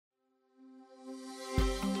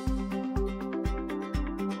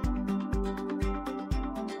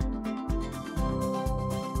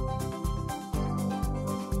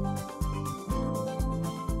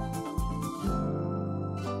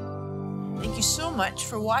you so much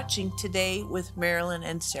for watching Today with Marilyn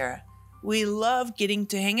and Sarah. We love getting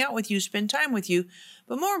to hang out with you, spend time with you,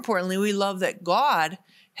 but more importantly, we love that God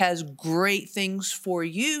has great things for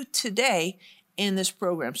you today in this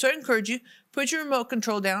program. So I encourage you, put your remote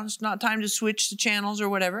control down. It's not time to switch the channels or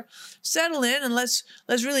whatever. Settle in and let's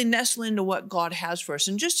really nestle into what God has for us.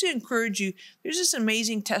 And just to encourage you, there's this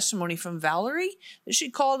amazing testimony from Valerie that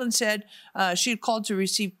she called and said she had called to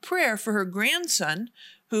receive prayer for her grandson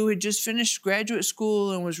who had just finished graduate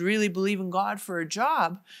school and was really believing God for a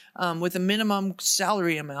job with a minimum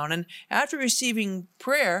salary amount. And after receiving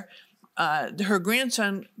prayer, her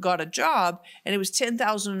grandson got a job and it was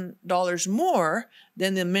 $10,000 more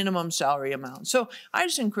than the minimum salary amount. So I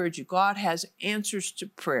just encourage you, God has answers to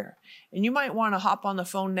prayer. And you might want to hop on the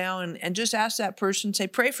phone now and just ask that person, say,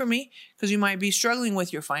 pray for me, because you might be struggling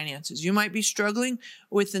with your finances. You might be struggling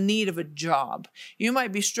with the need of a job. You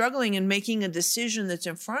might be struggling in making a decision that's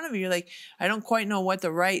in front of you. You're like, I don't quite know what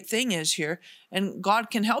the right thing is here. And God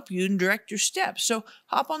can help you and direct your steps. So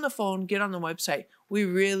hop on the phone, get on the website. We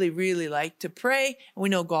really, really like to pray, and we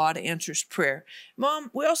know God answers prayer. Mom,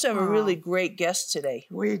 we also have a really great guest today.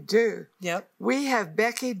 We do. Yep. We have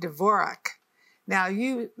Becky Dvorak. Now,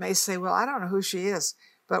 you may say, well, I don't know who she is,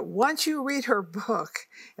 but once you read her book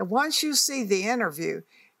and once you see the interview,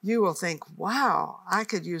 you will think, wow, I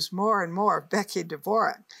could use more and more of Becky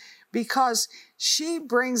Dvorak, because she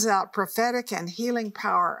brings out prophetic and healing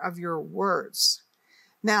power of your words.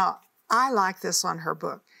 Now, I like this on her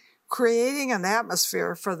book. Creating an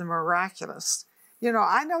atmosphere for the miraculous. You know,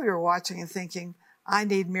 I know you're watching and thinking, I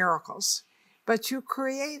need miracles. But you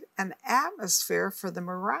create an atmosphere for the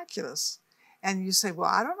miraculous. And you say, well,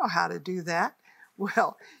 I don't know how to do that.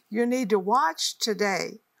 Well, you need to watch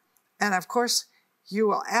today. And of course, you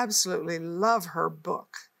will absolutely love her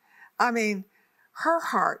book. I mean, her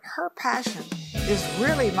heart, her passion is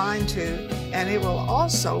really mine too. And it will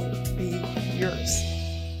also be yours.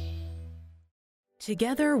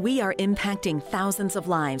 Together, we are impacting thousands of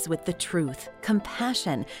lives with the truth,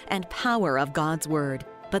 compassion, and power of God's Word.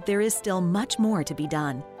 But there is still much more to be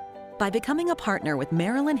done. By becoming a partner with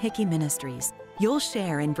Marilyn Hickey Ministries, you'll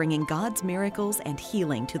share in bringing God's miracles and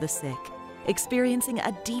healing to the sick, experiencing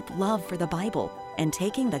a deep love for the Bible, and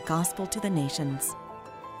taking the gospel to the nations.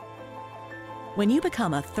 When you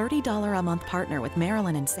become a $30 a month partner with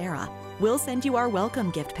Marilyn and Sarah, we'll send you our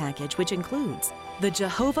welcome gift package, which includes the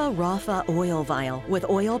Jehovah Rapha oil vial with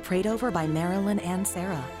oil prayed over by Marilyn and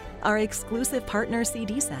Sarah, our exclusive partner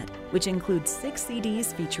CD set, which includes 6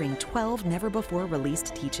 CDs featuring 12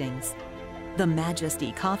 never-before-released teachings, the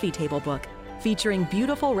Majesty coffee table book featuring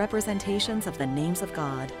beautiful representations of the names of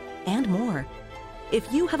God, and more.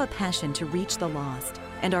 If you have a passion to reach the lost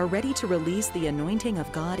and are ready to release the anointing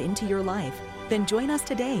of God into your life, then join us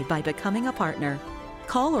today by becoming a partner.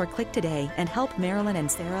 Call or click today and help Marilyn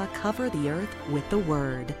and Sarah cover the earth with the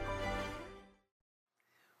Word.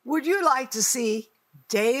 Would you like to see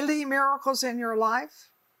daily miracles in your life?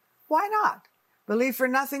 Why not? Believe for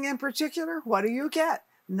nothing in particular. What do you get?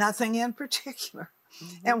 Nothing in particular.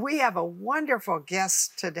 Mm-hmm. And we have a wonderful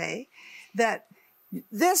guest today that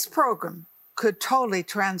this program could totally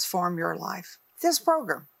transform your life. This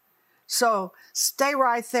program. So stay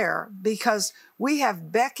right there, because we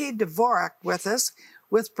have Becky Dvorak with us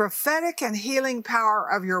with prophetic and healing power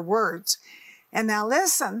of your words. And now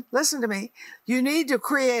listen to me. You need to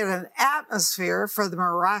create an atmosphere for the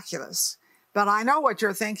miraculous. But I know what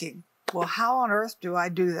you're thinking. Well, how on earth do I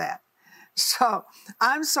do that? So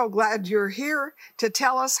I'm so glad you're here to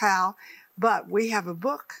tell us how, but we have a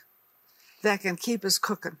book that can keep us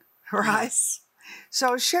cooking, right? Yes.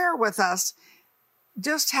 So share with us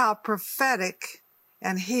just how prophetic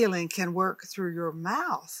and healing can work through your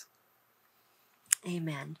mouth.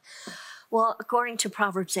 Amen. Well, according to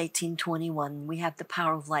Proverbs 18:21, we have the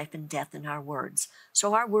power of life and death in our words.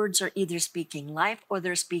 So our words are either speaking life or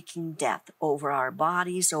they're speaking death over our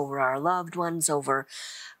bodies, over our loved ones, over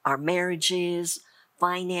our marriages,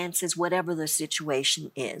 finances, whatever the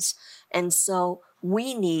situation is. And so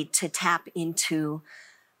we need to tap into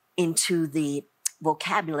the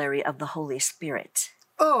vocabulary of the Holy Spirit.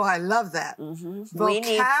 Oh, I love that. Mm-hmm.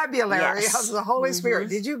 Vocabulary yes. of the Holy Spirit.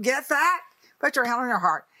 Did you get that? Put your hand on your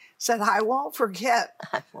heart. Said, I won't forget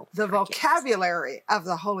the vocabulary of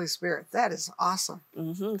the Holy Spirit. That is awesome.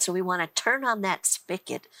 Mm-hmm. So we want to turn on that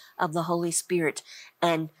spigot of the Holy Spirit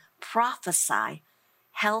and prophesy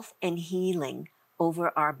health and healing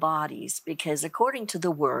over our bodies, because according to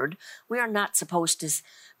the Word, we are not supposed to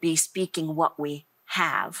be speaking what we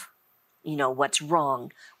have, you know, what's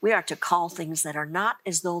wrong. We are to call things that are not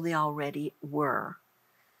as though they already were.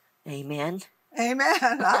 Amen. Amen.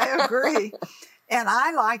 I agree. And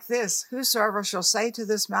I like this. Whosoever shall say to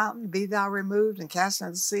this mountain, be thou removed and cast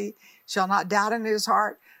into the sea, shall not doubt in his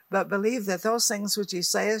heart, but believe that those things which he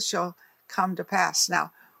saith shall come to pass.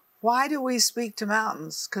 Now, why do we speak to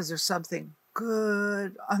mountains? Because there's something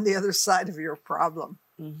good on the other side of your problem.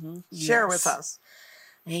 Share with us.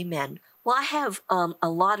 Amen. Well, I have a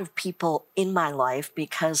lot of people in my life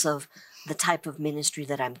because of the type of ministry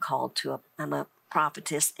that I'm called to. I'm a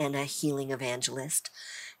prophetess and a healing evangelist.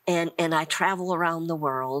 And I travel around the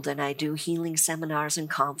world, and I do healing seminars and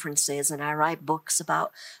conferences, and I write books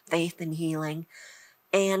about faith and healing.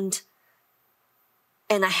 And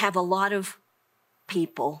I have a lot of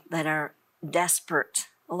people that are desperate,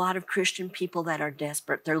 a lot of Christian people that are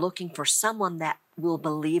desperate. They're looking for someone that will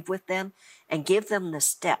believe with them and give them the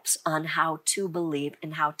steps on how to believe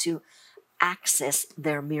and how to access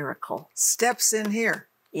their miracle. Steps in here.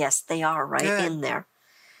 Yes, they are right in there.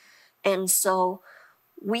 And so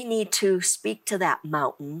we need to speak to that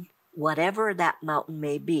mountain, whatever that mountain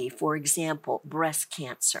may be. For example, breast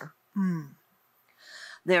cancer.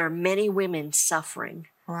 There are many women suffering.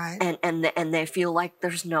 Right. And they feel like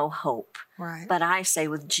there's no hope. Right. But I say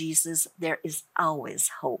with Jesus, there is always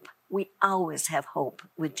hope. We always have hope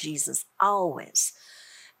with Jesus, always.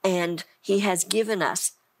 And he has given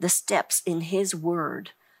us the steps in his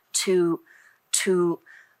word to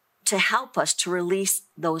help us to release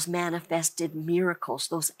those manifested miracles,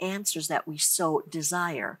 those answers that we so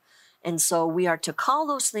desire. And so we are to call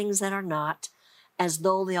those things that are not as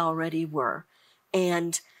though they already were.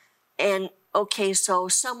 And okay, so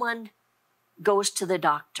someone goes to the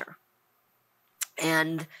doctor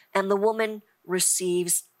and the woman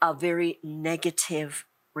receives a very negative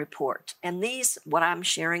report. And these, what I'm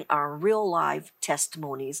sharing, are real live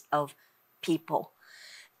testimonies of people.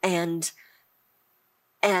 And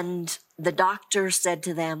the doctor said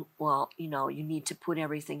to them, well, you need to put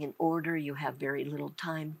everything in order. You have very little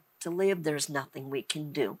time to live. There's nothing we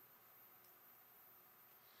can do.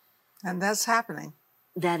 And that's happening.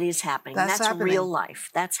 That is happening. That's happening. Real life.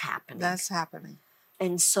 That's happening. That's happening.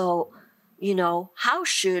 And so, how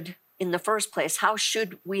should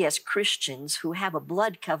we as Christians who have a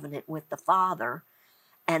blood covenant with the Father,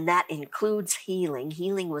 and that includes healing?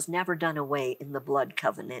 Healing was never done away in the blood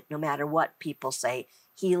covenant, no matter what people say.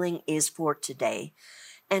 Healing is for today.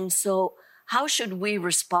 And so how should we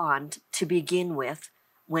respond to begin with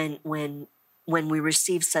when we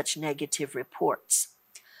receive such negative reports?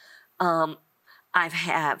 I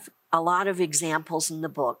have a lot of examples in the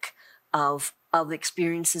book of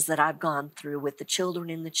experiences that I've gone through with the children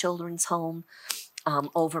in the children's home,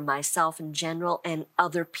 over myself in general, and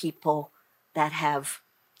other people that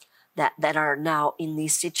are now in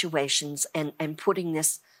these situations and putting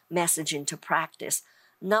this message into practice.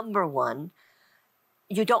 Number one,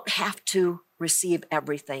 you don't have to receive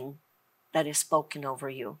everything that is spoken over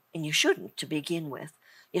you, and you shouldn't to begin with.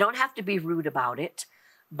 You don't have to be rude about it,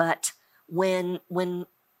 but when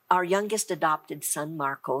our youngest adopted son,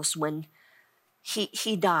 Marcos, when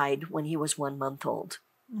he died when he was 1 month old,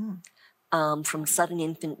 from sudden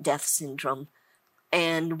infant death syndrome,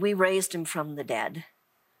 and we raised him from the dead.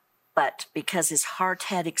 But because his heart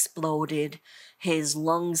had exploded, his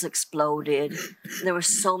lungs exploded, there were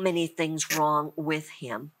so many things wrong with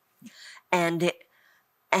him. And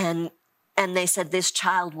they said, this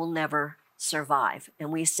child will never survive.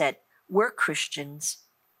 And we said, we're Christians.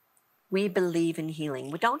 We believe in healing.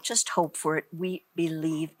 We don't just hope for it, we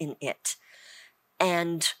believe in it.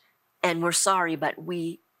 And we're sorry, but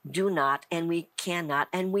we do not, and we cannot,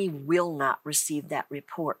 and we will not receive that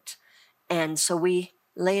report. And so we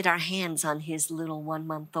laid our hands on his little 1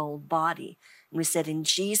 month old body. And we said, in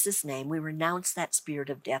Jesus' name, we renounce that spirit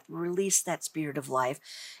of death, release that spirit of life,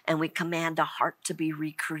 and we command a heart to be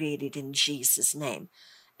recreated in Jesus' name.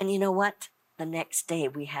 And you know what? The next day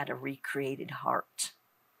we had a recreated heart.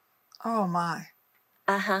 Oh, my.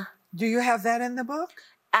 Uh-huh. Do you have that in the book?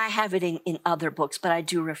 I have it in other books, but I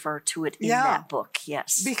do refer to it in that book,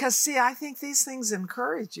 yes. Because, see, I think these things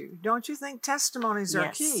encourage you. Don't you think testimonies are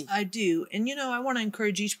key? I do. And, I want to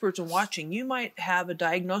encourage each person watching. You might have a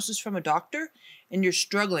diagnosis from a doctor and you're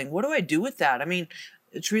struggling. What do I do with that? I mean,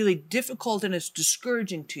 it's really difficult and it's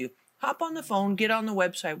discouraging to you. Hop on the phone, get on the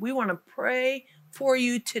website. We want to pray for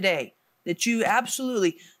you today that you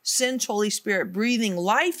absolutely sense Holy Spirit breathing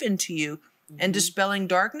life into you and dispelling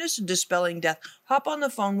darkness and dispelling death. Hop on the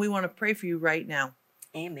phone. We want to pray for you right now.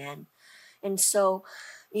 Amen. And so,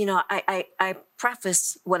 I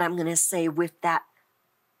preface what I'm going to say with that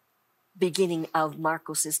beginning of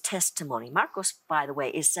Marcos's testimony. Marcos, by the way,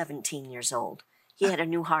 is 17 years old. He had a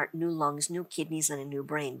new heart, new lungs, new kidneys, and a new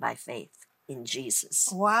brain by faith in Jesus.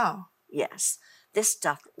 Wow. Yes. This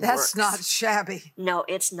stuff That's works. not shabby. No,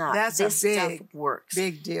 it's not. That's this a big, stuff works.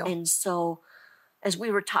 big deal. And so, as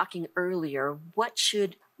we were talking earlier, what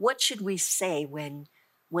should we say when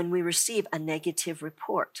we receive a negative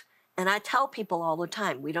report? And I tell people all the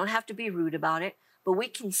time, we don't have to be rude about it, but we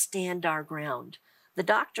can stand our ground. The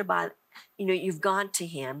doctor, you've gone to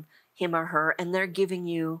him or her, and they're giving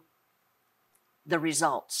you the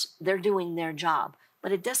results. They're doing their job.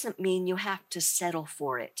 But it doesn't mean you have to settle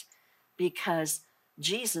for it, because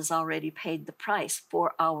Jesus already paid the price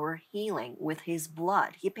for our healing with his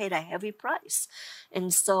blood. He paid a heavy price.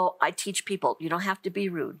 And so I teach people, you don't have to be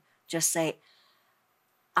rude. Just say,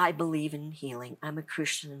 I believe in healing. I'm a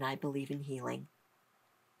Christian and I believe in healing.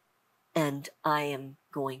 And I'm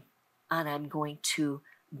going to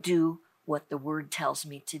do what the word tells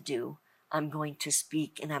me to do. I'm going to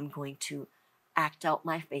speak and I'm going to act out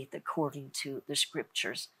my faith according to the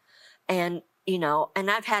scriptures. And, and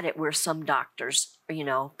I've had it where some doctors,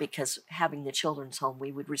 because having the children's home,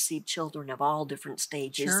 we would receive children of all different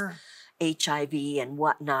stages, Sure. HIV and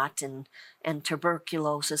whatnot, and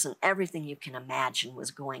tuberculosis and everything you can imagine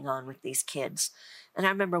was going on with these kids. And I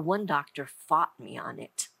remember one doctor fought me on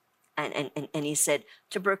it. And he said,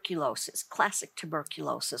 tuberculosis, classic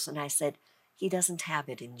tuberculosis. And I said, he doesn't have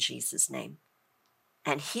it in Jesus' name.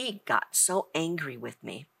 And he got so angry with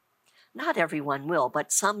me. Not everyone will,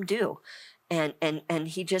 but some do. And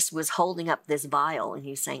he just was holding up this vial and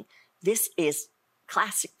he's saying, this is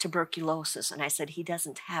classic tuberculosis. And I said, he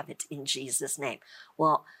doesn't have it in Jesus' name.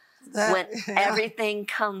 Well, when everything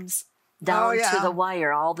comes down to the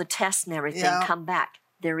wire, all the tests and everything come back,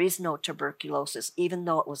 there is no tuberculosis, even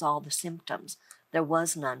though it was all the symptoms. There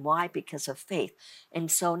was none. Why? Because of faith.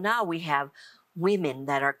 And so now we have women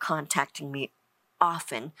that are contacting me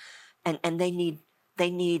often, and they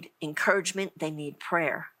need encouragement, they need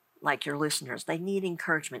prayer, like your listeners. They need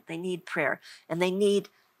encouragement, they need prayer, and they need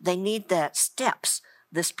the steps,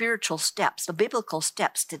 the spiritual steps, the biblical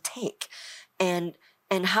steps to take. And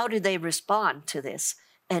how do they respond to this?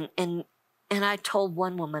 And I told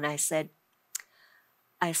one woman, I said,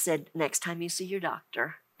 next time you see your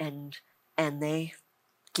doctor and they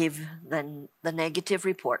give the negative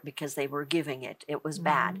report, because they were giving it, it was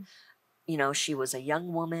bad. She was a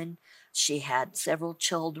young woman. She had several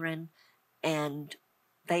children, and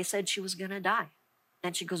they said she was going to die.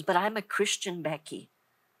 And she goes, but I'm a Christian, Becky.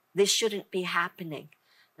 This shouldn't be happening.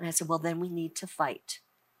 And I said, well, then we need to fight.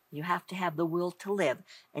 You have to have the will to live,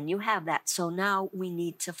 and you have that. So now we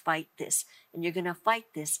need to fight this. And you're going to fight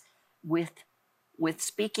this with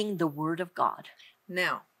speaking the word of God.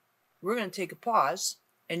 Now, we're going to take a pause,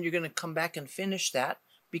 and you're going to come back and finish that,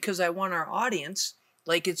 because I want our audience,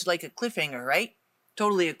 it's like a cliffhanger, right?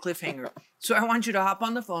 Totally a cliffhanger. So I want you to hop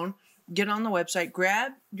on the phone, get on the website,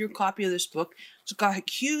 grab your copy of this book. It's got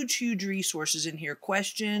huge, huge resources in here.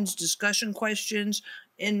 Questions, discussion questions,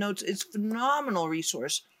 endnotes. It's a phenomenal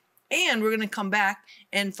resource. And we're going to come back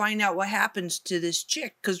and find out what happens to this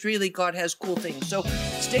chick, because really God has cool things. So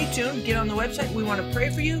stay tuned. Get on the website. We want to pray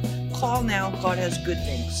for you. Call now. God has good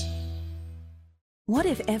things. What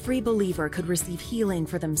if every believer could receive healing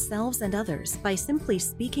for themselves and others by simply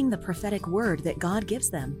speaking the prophetic word that God gives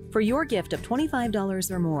them? For your gift of $25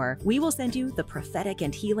 or more, we will send you The Prophetic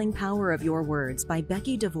and Healing Power of Your Words by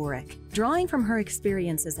Becky Dvorak. Drawing from her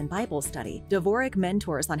experiences in Bible study, Dvorak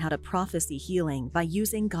mentors on how to prophecy healing by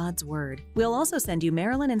using God's word. We'll also send you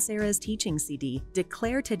Marilyn and Sarah's teaching CD,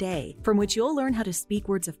 Declare Today, from which you'll learn how to speak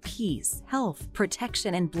words of peace, health,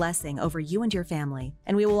 protection, and blessing over you and your family.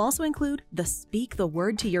 And we will also include the Speak the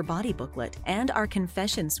Word to Your Body booklet and our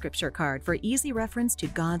confession scripture card for easy reference to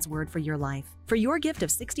God's word for your life. For your gift of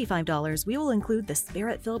 $65, we will include the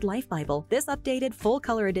Spirit-Filled Life Bible. This updated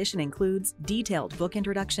full-color edition includes detailed book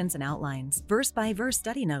introductions and outlines, verse-by-verse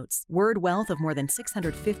study notes, word wealth of more than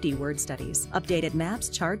 650 word studies, updated maps,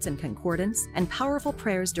 charts, and concordance, and powerful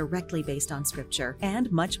prayers directly based on Scripture,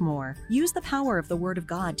 and much more. Use the power of the Word of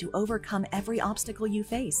God to overcome every obstacle you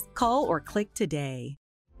face. Call or click today.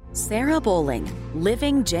 Sarah Bowling,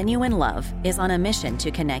 Living Genuine Love, is on a mission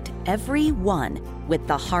to connect everyone with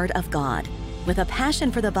the heart of God. With a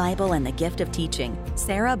passion for the Bible and the gift of teaching,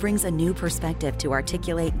 Sarah brings a new perspective to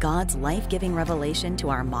articulate God's life-giving revelation to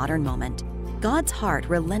our modern moment. God's heart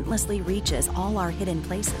relentlessly reaches all our hidden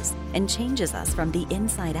places and changes us from the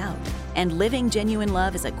inside out. And Living Genuine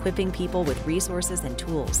Love is equipping people with resources and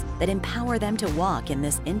tools that empower them to walk in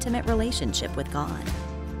this intimate relationship with God.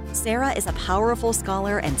 Sarah is a powerful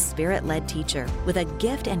scholar and spirit-led teacher with a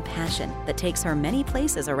gift and passion that takes her many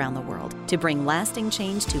places around the world to bring lasting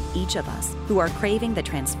change to each of us who are craving the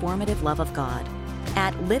transformative love of God.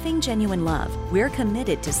 At Living Genuine Love, we're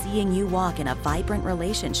committed to seeing you walk in a vibrant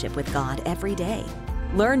relationship with God every day.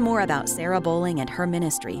 Learn more about Sarah Bowling and her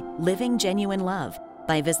ministry, Living Genuine Love,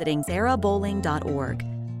 by visiting sarahbowling.org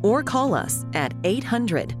or call us at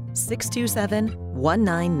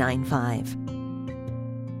 800-627-1995.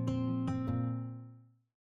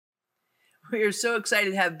 We are so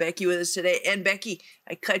excited to have Becky with us today. And Becky,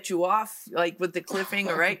 I cut you off like with the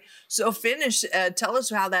cliffhanger, right? So finish. Tell us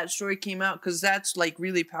how that story came out, because that's like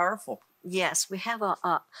really powerful. Yes, we have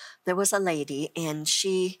there was a lady, and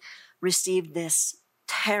she received this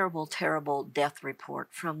terrible, terrible death report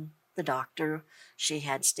from the doctor. She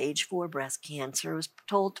had stage 4 breast cancer, was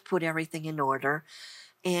told to put everything in order.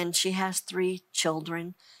 And she has 3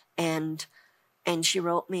 children, and she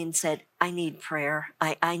wrote me and said, I need prayer.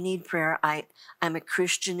 I need prayer. I'm a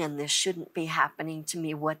Christian, and this shouldn't be happening to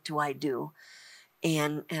me. What do I do?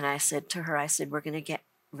 And I said to her, we're going to get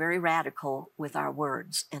very radical with our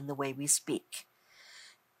words and the way we speak.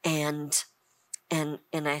 And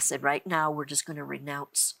I said, right now, we're just going to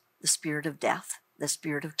renounce the spirit of death, the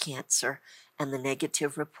spirit of cancer, and the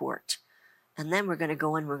negative report. And then we're going to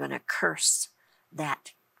go and we're going to curse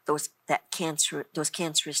those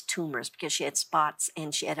cancerous tumors, because she had spots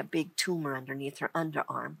and she had a big tumor underneath her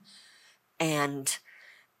underarm. And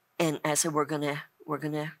I said, we're gonna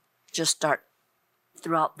just start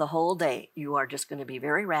throughout the whole day. You are just going to be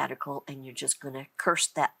very radical, and you're just going to curse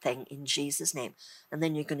that thing in Jesus' name. And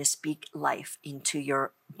then you're going to speak life into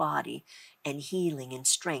your body and healing and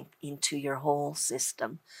strength into your whole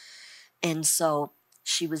system. And so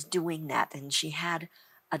she was doing that, and she had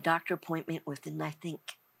a doctor appointment within, I think,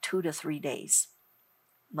 2 to 3 days.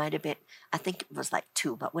 Might have been, I think it was like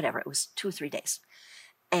 2, but whatever, it was 2 or 3 days.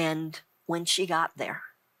 And when she got there,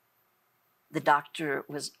 the doctor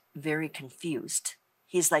was very confused.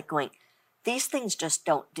 He's like going, these things just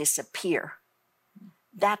don't disappear.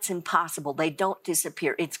 That's impossible. They don't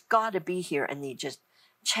disappear. It's got to be here. And he just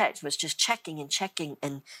was just checking, and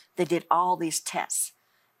they did all these tests,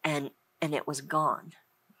 and it was gone.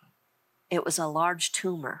 It was a large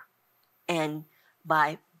tumor. And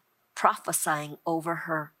by prophesying over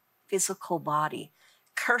her physical body,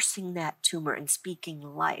 cursing that tumor and speaking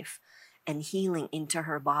life and healing into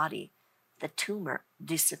her body, the tumor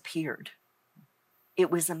disappeared. It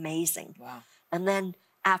was amazing. Wow. And then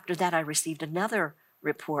after that, I received another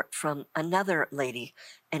report from another lady,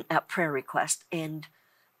 and a prayer request, and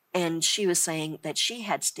she was saying that she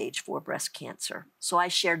had stage 4 breast cancer. So I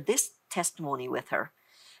shared this testimony with her,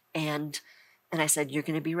 and I said, you're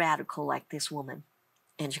going to be radical like this woman.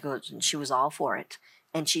 And she goes, and she was all for it.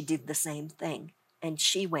 And she did the same thing. And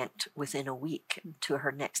she went within a week to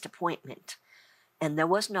her next appointment. And there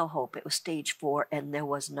was no hope. It was stage 4, and there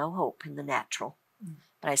was no hope in the natural.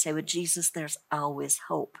 But I say, with Jesus, there's always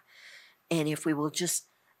hope. And if we will just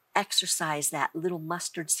exercise that little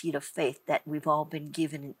mustard seed of faith that we've all been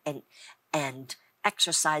given, and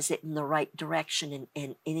exercise it in the right direction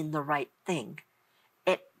and in the right thing,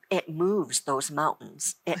 it moves those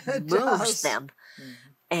mountains. It moves them. Mm-hmm.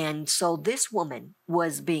 And so this woman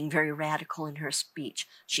was being very radical in her speech.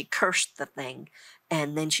 She cursed the thing,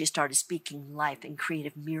 and then she started speaking life and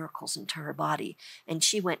creative miracles into her body. And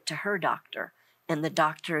she went to her doctor, and the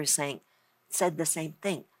doctor said the same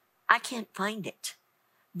thing. I can't find it.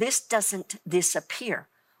 This doesn't disappear.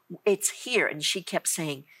 It's here. And she kept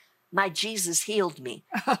saying, my Jesus healed me.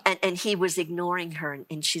 and he was ignoring her,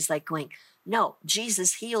 and she's like going, no,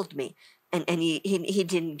 Jesus healed me. And he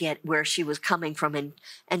didn't get where she was coming from. And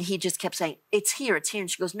he just kept saying, it's here, it's here. And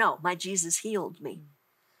she goes, no, my Jesus healed me.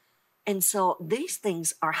 And so these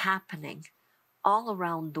things are happening all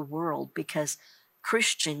around the world because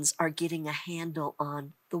Christians are getting a handle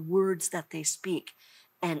on the words that they speak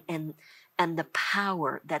and the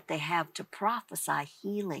power that they have to prophesy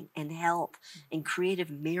healing and health and creative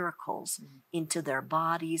miracles into their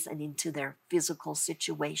bodies and into their physical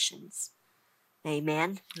situations.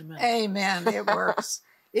 Amen. Amen. It works.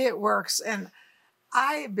 It works. And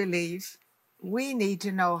I believe we need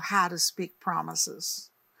to know how to speak promises.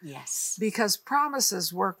 Yes. Because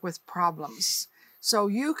promises work with problems. So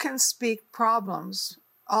you can speak problems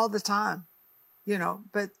all the time,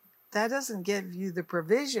 but that doesn't give you the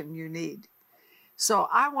provision you need. So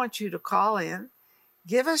I want you to call in,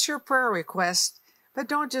 give us your prayer request, but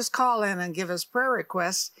don't just call in and give us prayer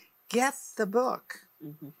requests. Get the book.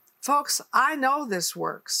 Mm-hmm. Folks, I know this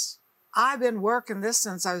works. I've been working this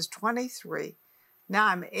since I was 23. Now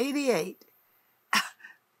I'm 88.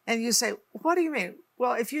 And you say, what do you mean?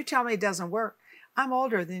 Well, if you tell me it doesn't work, I'm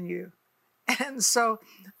older than you. And so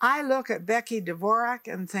I look at Becky Dvorak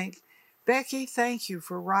and think, Becky, thank you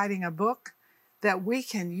for writing a book that we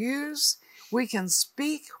can use. We can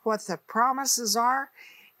speak what the promises are,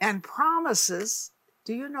 and promises,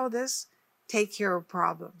 do you know this? Take care of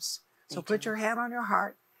problems. So put your hand on your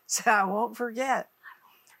heart. Say, I won't forget.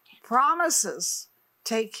 Promises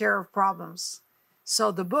take care of problems.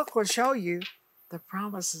 So the book will show you the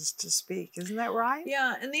promises to speak. Isn't that right?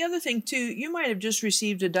 Yeah, and the other thing too, you might have just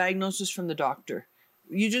received a diagnosis from the doctor.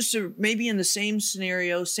 You just are maybe in the same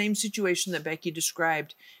scenario, same situation that Becky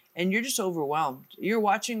described, and you're just overwhelmed. You're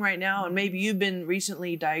watching right now, and maybe you've been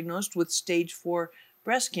recently diagnosed with stage 4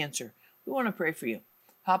 breast cancer. We want to pray for you.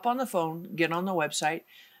 Hop on the phone, get on the website.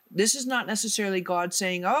 This is not necessarily God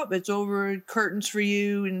saying, oh, it's over, curtains for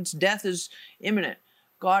you, and death is imminent.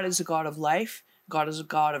 God is a God of life. God is a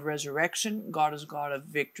God of resurrection. God is a God of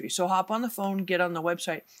victory. So hop on the phone, get on the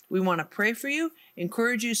website. We want to pray for you,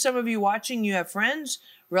 encourage you. Some of you watching, you have friends,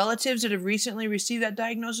 relatives that have recently received that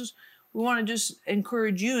diagnosis. We want to just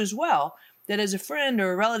encourage you as well, that as a friend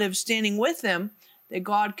or a relative standing with them, that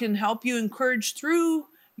God can help you encourage through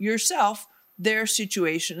yourself their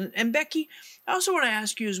situation. And Becky, I also want to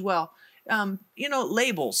ask you as well,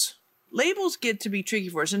 labels. Labels get to be tricky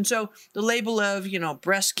for us. And so the label of,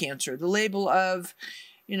 breast cancer, the label of,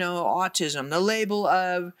 autism, the label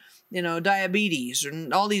of, diabetes,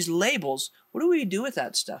 and all these labels, what do we do with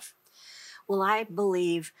that stuff? Well, I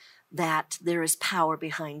believe that there is power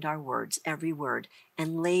behind our words, every word,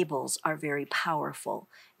 and labels are very powerful.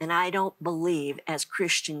 And I don't believe as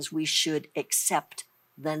Christians we should accept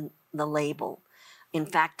the label. In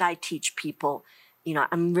fact, I teach people,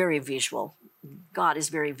 I'm very visual. God is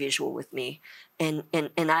very visual with me. And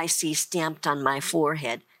I see stamped on my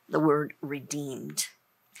forehead the word redeemed.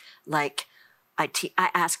 Like I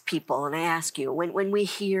ask people, and I ask you, when we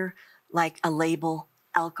hear like a label,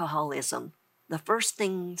 alcoholism, the first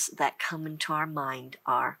things that come into our mind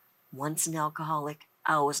are once an alcoholic,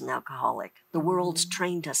 always an alcoholic. The world's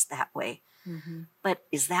trained us that way. Mm-hmm. But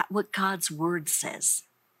is that what God's word says?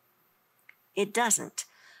 It doesn't.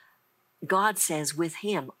 God says with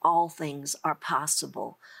him, all things are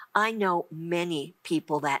possible. I know many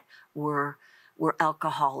people that were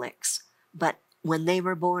alcoholics, but when they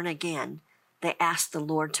were born again, they asked the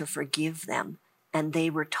Lord to forgive them, and they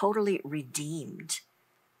were totally redeemed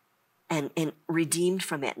and redeemed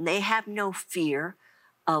from it. And they have no fear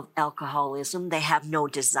of alcoholism. They have no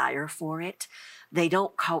desire for it. They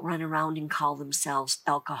don't run around and call themselves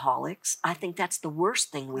alcoholics. I think that's the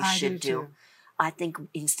worst thing we should do. I think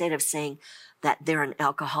instead of saying that they're an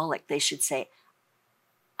alcoholic, they should say,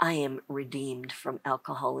 I am redeemed from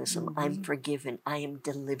alcoholism. Mm-hmm. I'm forgiven. I am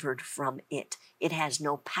delivered from it. It has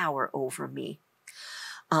no power over me.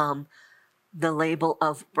 The label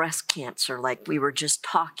of breast cancer, like we were just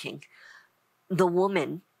talking, the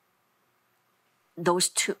woman,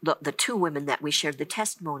 the two women that we shared the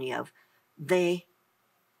testimony of, they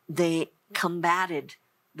combated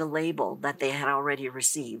the label that they had already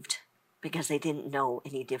received, because they didn't know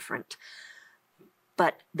any different.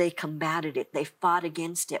 But they combated it. They fought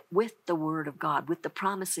against it with the word of God, with the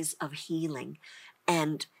promises of healing,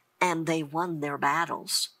 and they won their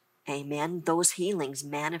battles. Amen. Those healings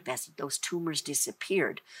manifested. Those tumors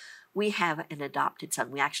disappeared. We have an adopted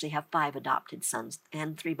son. We actually have 5 adopted sons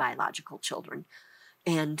and 3 biological children.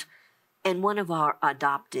 And one of our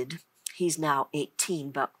adopted, he's now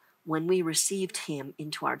 18, but when we received him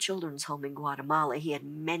into our children's home in Guatemala, he had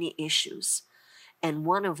many issues. And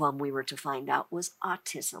one of them we were to find out was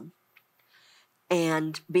autism.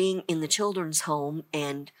 And being in the children's home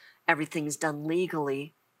and everything's done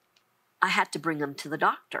legally, I had to bring him to the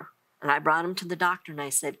doctor. And I brought him to the doctor and I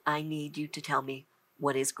said, I need you to tell me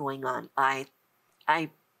what is going on. I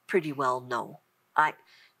pretty well know.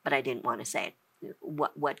 But I didn't want to say it.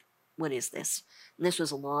 What is this? And this was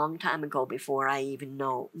a long time ago before I even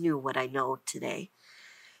knew what I know today.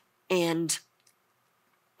 And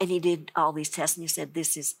he did all these tests and he said,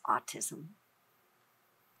 this is autism.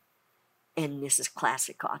 And this is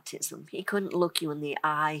classic autism. He couldn't look you in the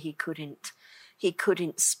eye. He couldn't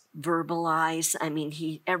verbalize. I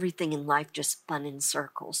mean, everything in life just spun in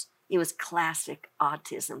circles. It was classic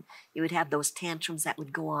autism. He would have those tantrums that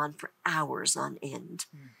would go on for hours on end.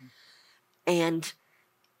 Mm-hmm.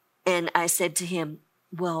 And I said to him,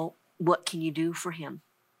 well, what can you do for him?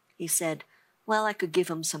 He said, well, I could give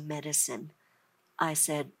him some medicine. I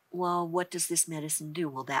said, well, what does this medicine do?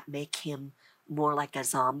 Will that make him more like a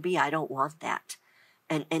zombie? I don't want that.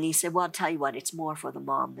 And he said, well, I'll tell you what, it's more for the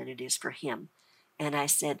mom than it is for him. And I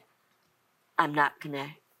said, I'm not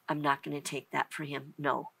gonna take that for him.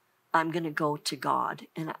 No, I'm gonna go to God.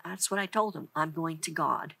 And that's what I told him. I'm going to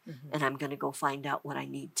God, and I'm gonna go find out what I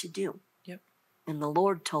need to do. Yep. And the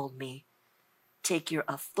Lord told me, take your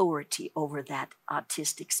authority over that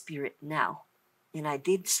autistic spirit now. And I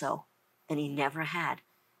did so, and he never had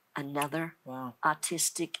another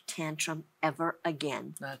autistic tantrum ever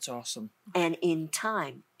again. That's awesome. And in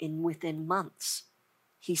time, within months,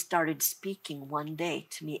 he started speaking one day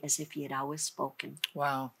to me as if he had always spoken.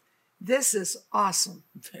 Wow. This is awesome.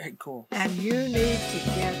 Very cool. And you need to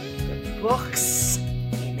get the books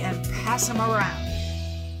and pass them around.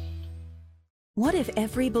 What if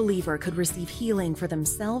every believer could receive healing for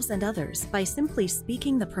themselves and others by simply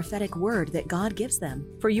speaking the prophetic word that God gives them?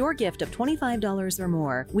 For your gift of $25 or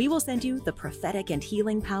more, we will send you The Prophetic and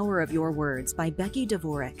Healing Power of Your Words by Becky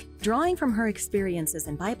Dvorak. Drawing from her experiences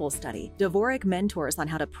in Bible study, Dvorak mentors on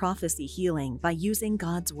how to prophesy healing by using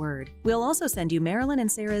God's word. We'll also send you Marilyn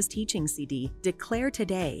and Sarah's teaching CD, Declare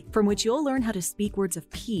Today, from which you'll learn how to speak words of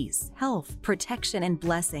peace, health, protection, and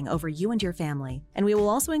blessing over you and your family. And we will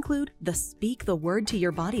also include the Speak the Word to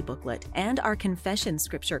Your Body booklet and our confession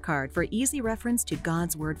scripture card for easy reference to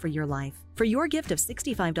God's word for your life. For your gift of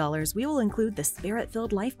 $65, we will include the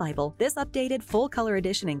Spirit-Filled Life Bible. This updated full-color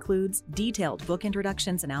edition includes detailed book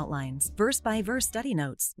introductions and outlines, verse-by-verse study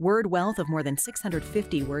notes, word wealth of more than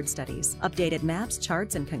 650 word studies, updated maps,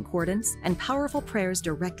 charts, and concordance, and powerful prayers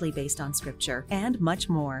directly based on Scripture, and much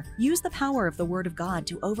more. Use the power of the Word of God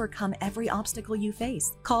to overcome every obstacle you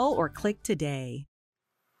face. Call or click today.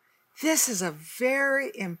 This is a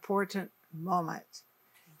very important moment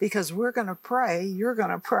because we're going to pray, you're going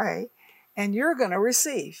to pray, and you're going to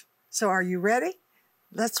receive. So are you ready?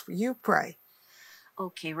 You pray.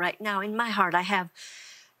 Okay, right now in my heart, I have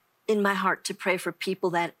in my heart to pray for people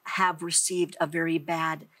that have received a very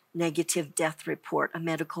bad negative death report, a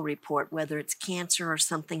medical report, whether it's cancer or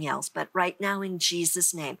something else. But right now in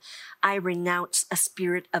Jesus' name, I renounce a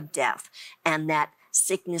spirit of death and that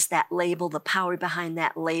sickness, that label, the power behind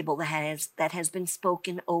that label that has been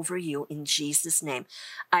spoken over you in Jesus' name.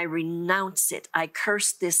 I renounce it. I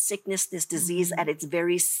curse this sickness, this disease at its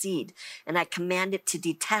very seed, and I command it to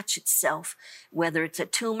detach itself, whether it's a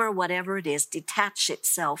tumor, whatever it is, detach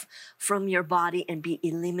itself from your body and be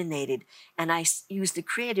eliminated. And I use the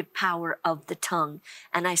creative power of the tongue,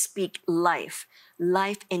 and I speak life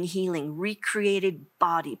and healing, recreated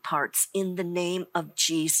body parts in the name of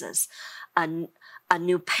Jesus. A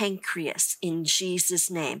new pancreas in Jesus'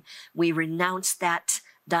 name. We renounce that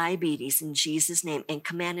diabetes in Jesus' name and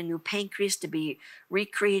command a new pancreas to be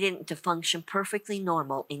recreated and to function perfectly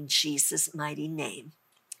normal in Jesus' mighty name.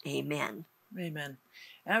 Amen. Amen.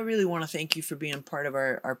 And I really want to thank you for being part of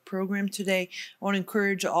our program today. I want to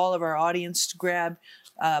encourage all of our audience to grab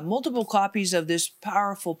multiple copies of this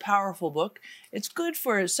powerful, powerful book. It's good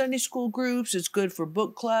for Sunday school groups. It's good for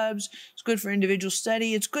book clubs. It's good for individual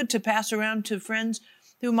study. It's good to pass around to friends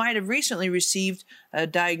who might have recently received a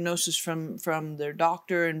diagnosis from their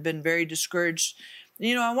doctor and been very discouraged.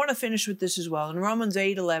 You know, I want to finish with this as well. In Romans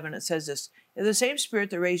 8:11, it says this: "If the same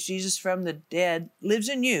Spirit that raised Jesus from the dead lives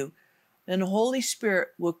in you, then the Holy Spirit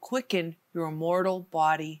will quicken your mortal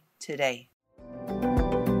body today."